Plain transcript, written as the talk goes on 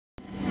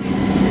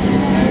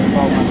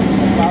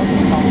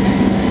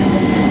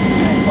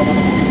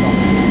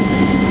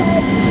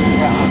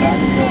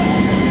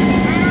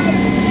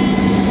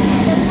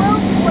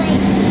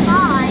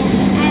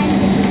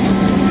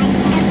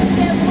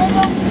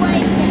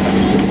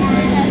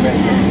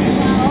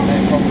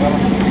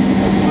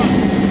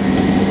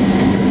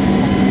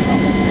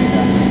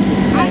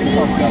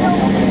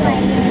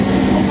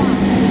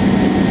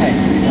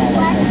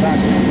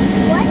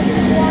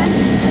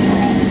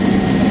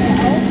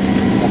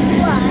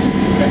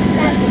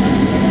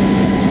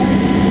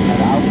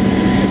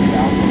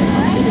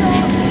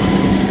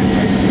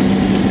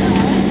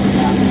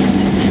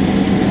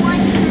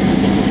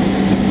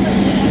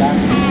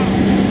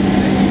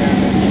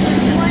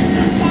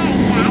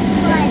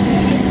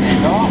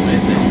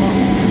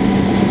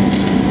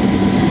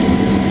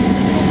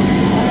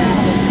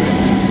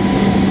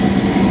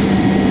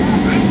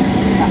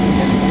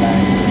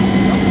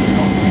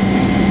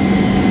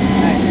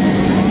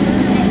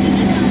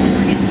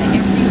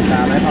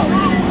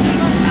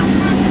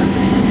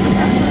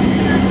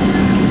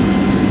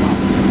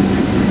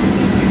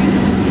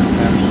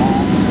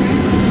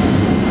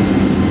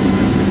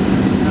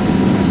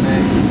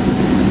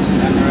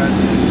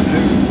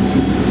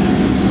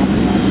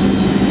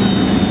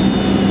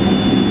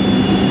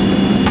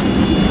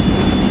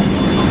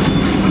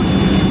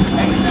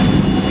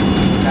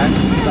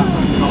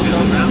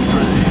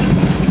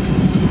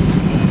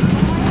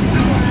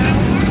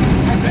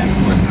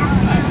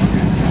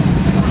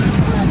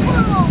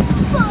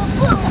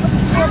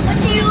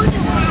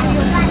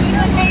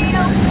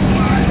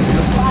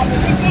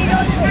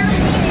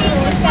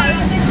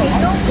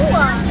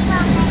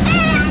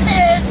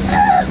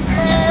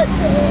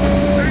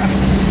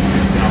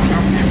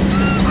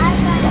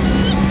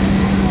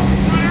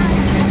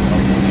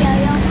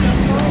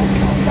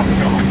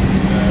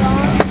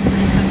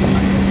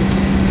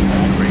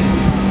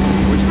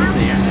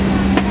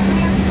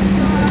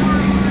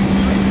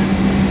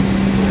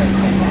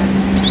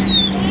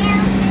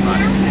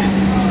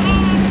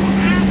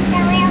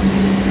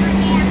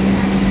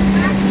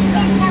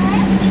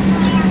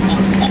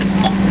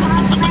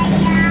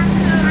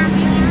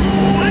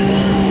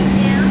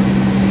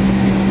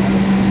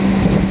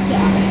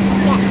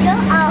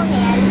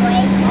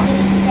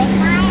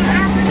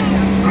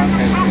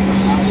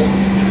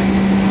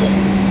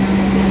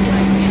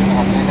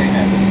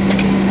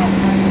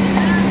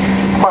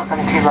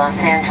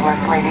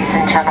Angeles, ladies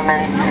and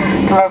gentlemen.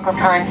 The local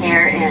time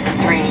here is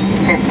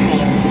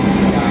 3:15.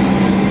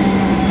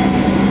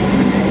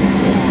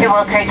 It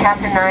will take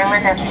Captain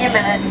Nyland a few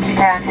minutes to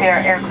taxi our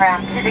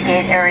aircraft to the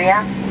gate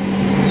area.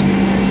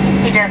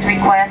 He does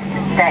request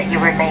that you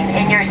remain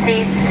in your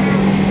seats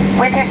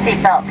with your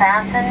seatbelt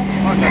fastened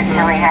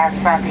until he has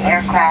brought the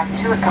aircraft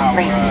to a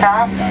complete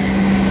stop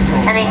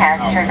and he has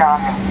turned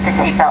off the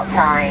seatbelt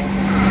sign.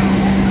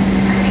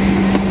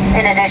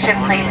 In addition,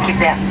 please keep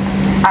the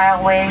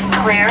aisleway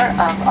clear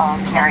of all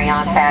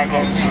carry-on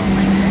baggage.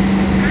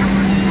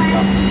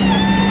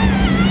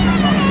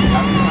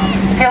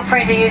 Feel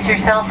free to use your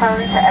cell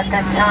phones at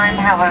this time.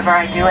 However,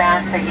 I do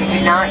ask that you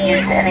do not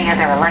use any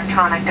other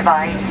electronic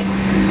device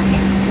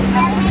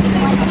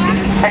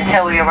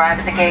until we arrive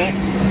at the gate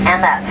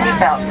and that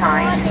seatbelt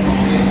sign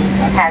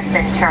has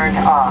been turned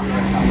off.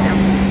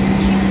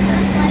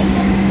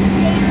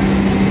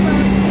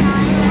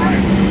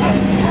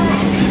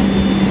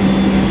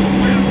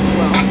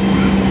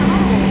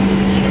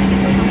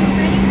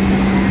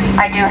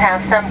 I do have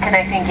some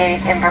connecting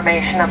gate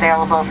information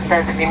available for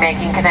those of you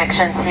making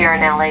connections here in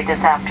LA this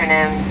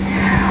afternoon.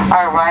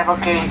 Our arrival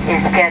gate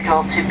is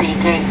scheduled to be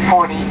gate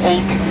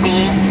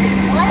 48B.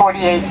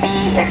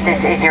 48B, if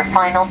this is your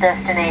final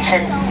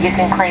destination, you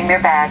can claim your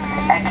bags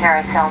at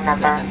carousel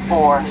number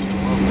 4.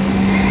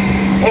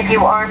 If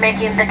you are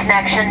making the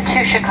connection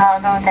to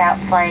Chicago, that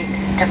flight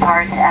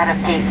departs out of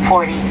gate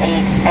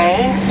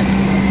 48A.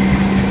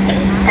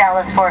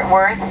 Dallas-Fort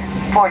Worth,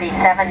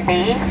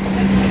 47B.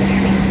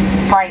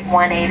 Flight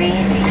 180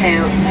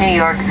 to New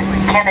York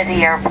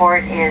Kennedy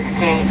Airport is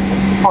gate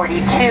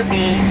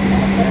 42B,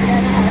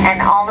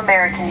 and all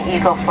American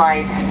Eagle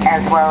flights,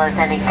 as well as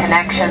any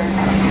connections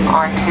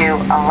onto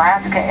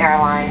Alaska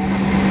Airlines,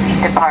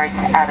 departs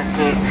out of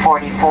gate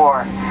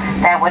 44.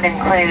 That would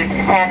include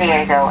San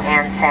Diego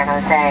and San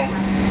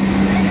Jose.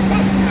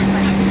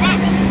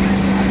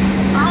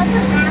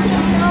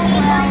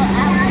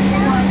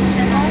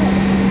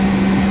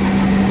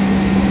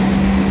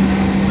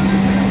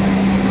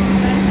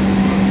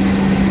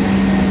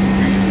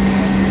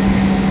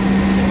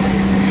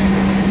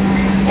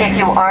 If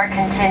you are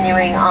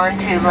continuing on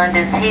to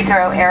London's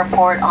Heathrow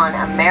Airport on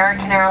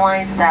American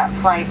Airlines, that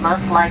flight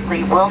most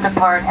likely will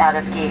depart out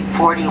of gate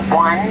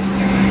 41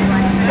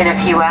 in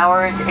a few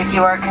hours. If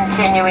you are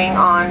continuing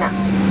on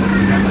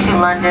to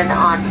London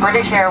on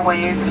British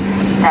Airways,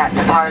 that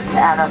departs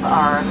out of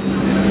our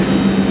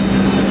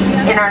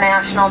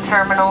international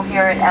terminal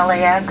here at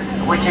LAX,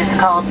 which is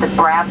called the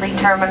Bradley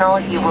Terminal.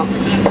 You will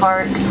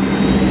depart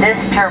this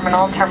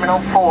terminal,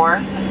 Terminal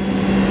 4,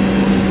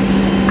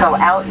 go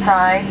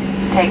outside,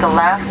 take a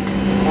left,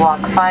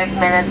 walk 5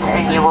 minutes,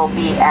 and you will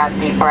be at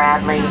the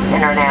Bradley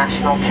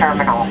International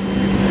Terminal.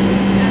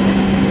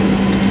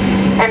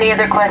 Any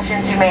other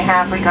questions you may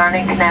have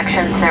regarding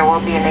connections, there will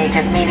be an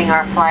agent meeting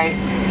our flight.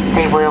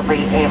 They will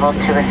be able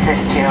to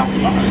assist you.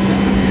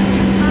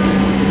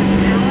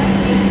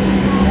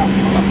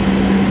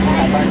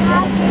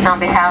 On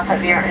behalf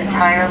of your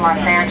entire Los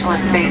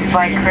Angeles-based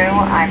flight crew,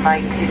 I'd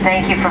like to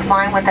thank you for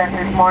flying with us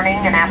this morning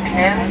and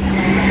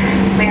afternoon.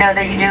 We know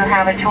that you do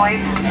have a choice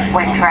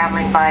when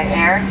traveling by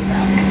air,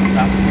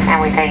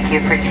 and we thank you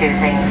for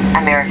choosing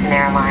American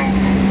Airlines.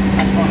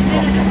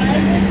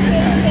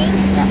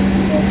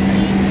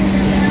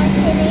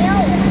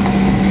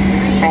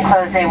 In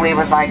closing, we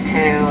would like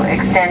to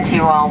extend to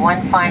you all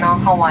one final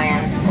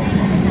Hawaiian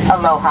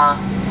aloha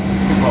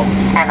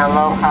and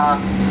aloha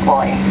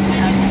boy.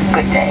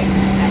 Good day.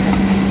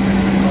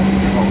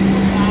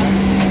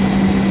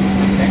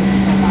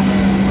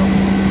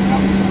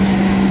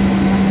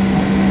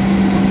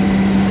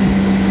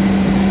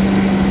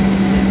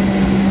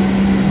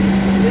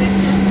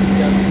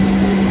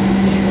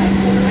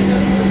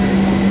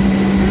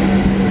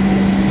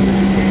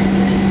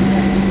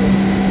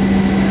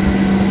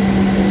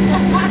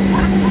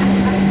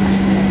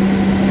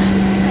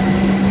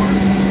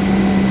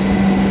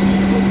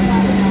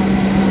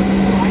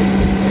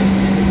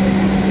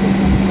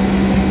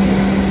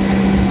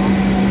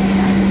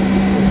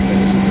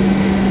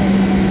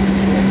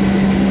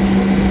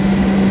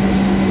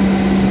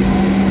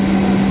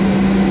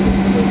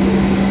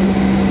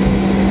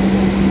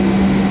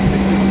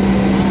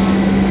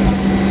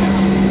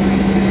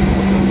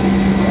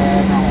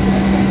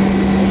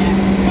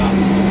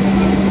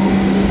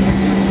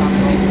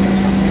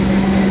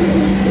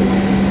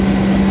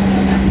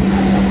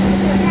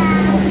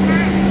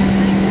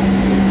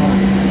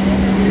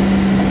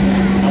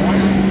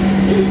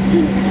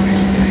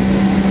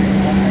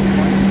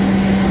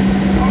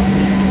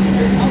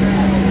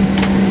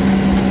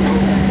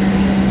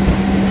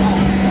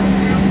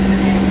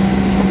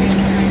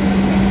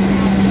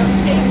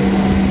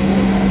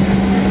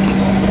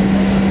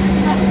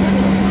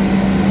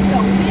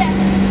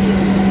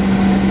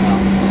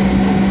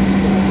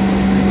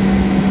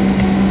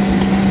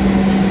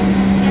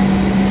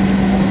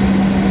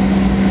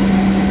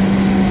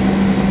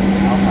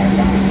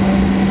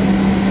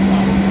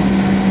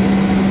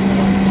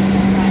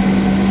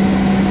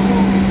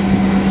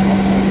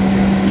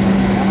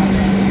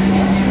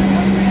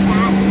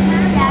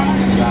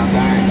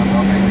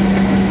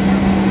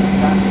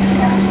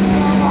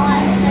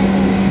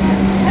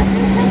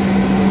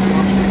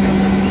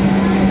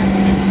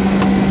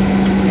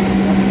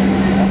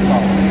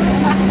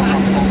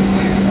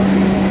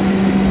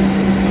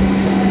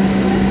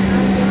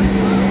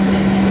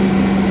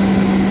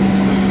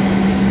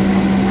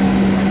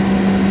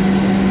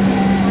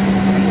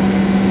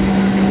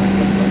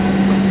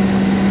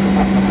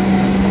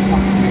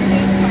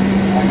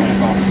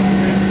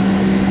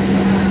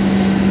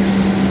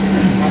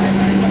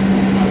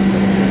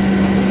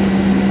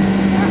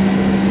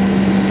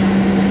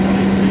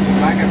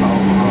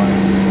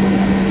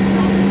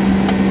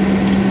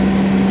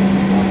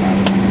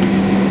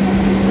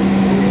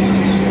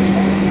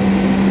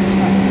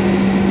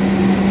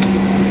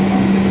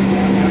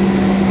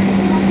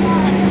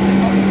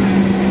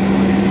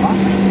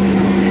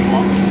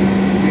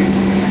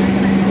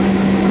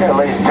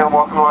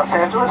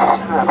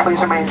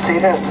 Please remain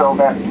seated until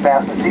that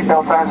fasten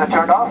seatbelt signs are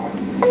turned off.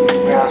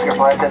 We ask your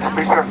flight attendants to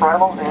please prepare for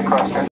arrival and cross check.